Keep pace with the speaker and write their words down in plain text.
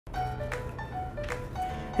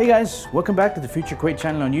Hey guys, welcome back to the Future Kuwait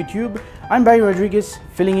channel on YouTube. I'm Barry Rodrigues,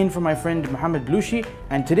 filling in for my friend Mohammed Blushi,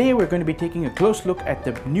 and today we're going to be taking a close look at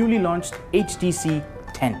the newly launched HTC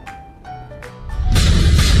 10.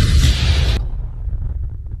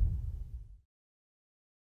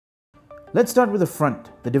 Let's start with the front.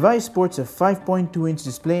 The device sports a 5.2-inch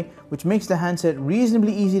display, which makes the handset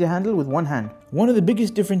reasonably easy to handle with one hand. One of the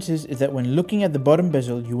biggest differences is that when looking at the bottom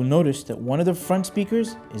bezel, you will notice that one of the front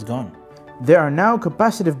speakers is gone. There are now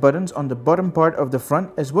capacitive buttons on the bottom part of the front,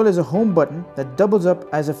 as well as a home button that doubles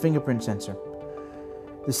up as a fingerprint sensor.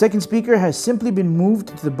 The second speaker has simply been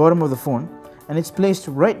moved to the bottom of the phone, and it's placed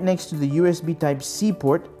right next to the USB Type-C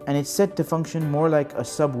port, and it's set to function more like a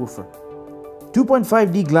subwoofer.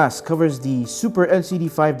 2.5D glass covers the Super LCD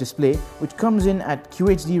 5 display, which comes in at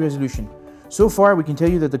QHD resolution. So far, we can tell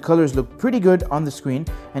you that the colors look pretty good on the screen,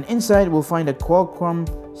 and inside we'll find a Qualcomm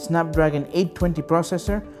Snapdragon 820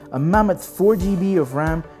 processor, a mammoth 4GB of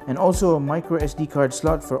RAM, and also a micro SD card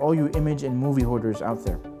slot for all you image and movie hoarders out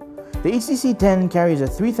there. The HTC 10 carries a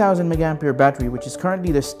 3000 mAh battery, which is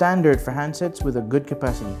currently the standard for handsets with a good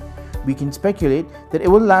capacity. We can speculate that it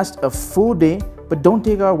will last a full day, but don't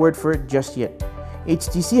take our word for it just yet.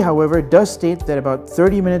 HTC, however, does state that about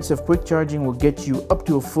 30 minutes of quick charging will get you up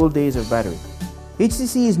to a full days of battery.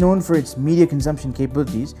 HTC is known for its media consumption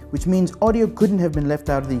capabilities, which means audio couldn't have been left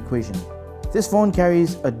out of the equation. This phone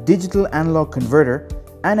carries a digital analog converter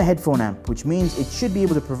and a headphone amp, which means it should be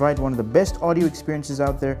able to provide one of the best audio experiences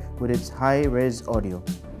out there with its high-res audio.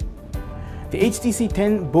 The HTC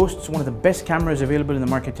 10 boasts one of the best cameras available in the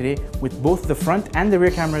market today, with both the front and the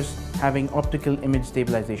rear cameras having optical image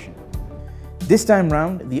stabilization. This time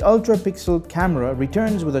round, the ultra-pixel camera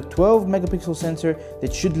returns with a 12 megapixel sensor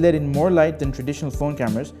that should let in more light than traditional phone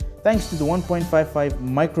cameras, thanks to the 1.55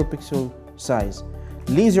 micropixel size.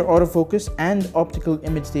 Laser autofocus and optical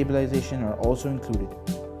image stabilization are also included.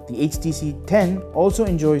 The HTC 10 also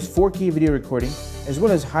enjoys 4K video recording as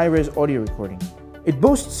well as high-res audio recording. It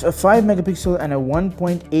boasts a 5 megapixel and a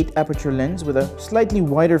 1.8 aperture lens with a slightly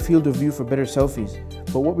wider field of view for better selfies.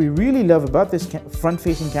 But what we really love about this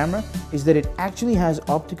front-facing camera is that it actually has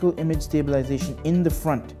optical image stabilization in the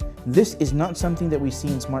front. This is not something that we see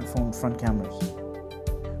in smartphone front cameras.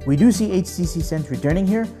 We do see HTC Sense returning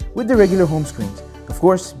here with the regular home screens. Of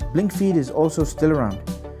course, Blink Feed is also still around.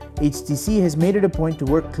 HTC has made it a point to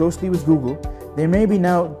work closely with Google. There may be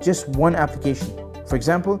now just one application. For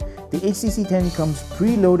example, the HTC 10 comes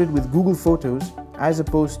preloaded with Google Photos as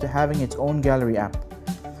opposed to having its own gallery app.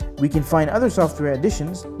 We can find other software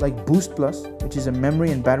additions like Boost Plus, which is a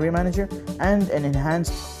memory and battery manager, and an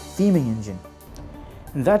enhanced theming engine.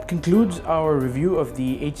 And that concludes our review of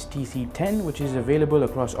the HTC 10, which is available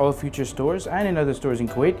across all Future stores and in other stores in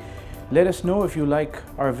Kuwait. Let us know if you like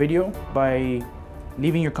our video by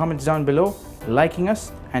leaving your comments down below, liking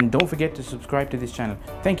us, and don't forget to subscribe to this channel.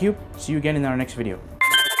 Thank you. See you again in our next video.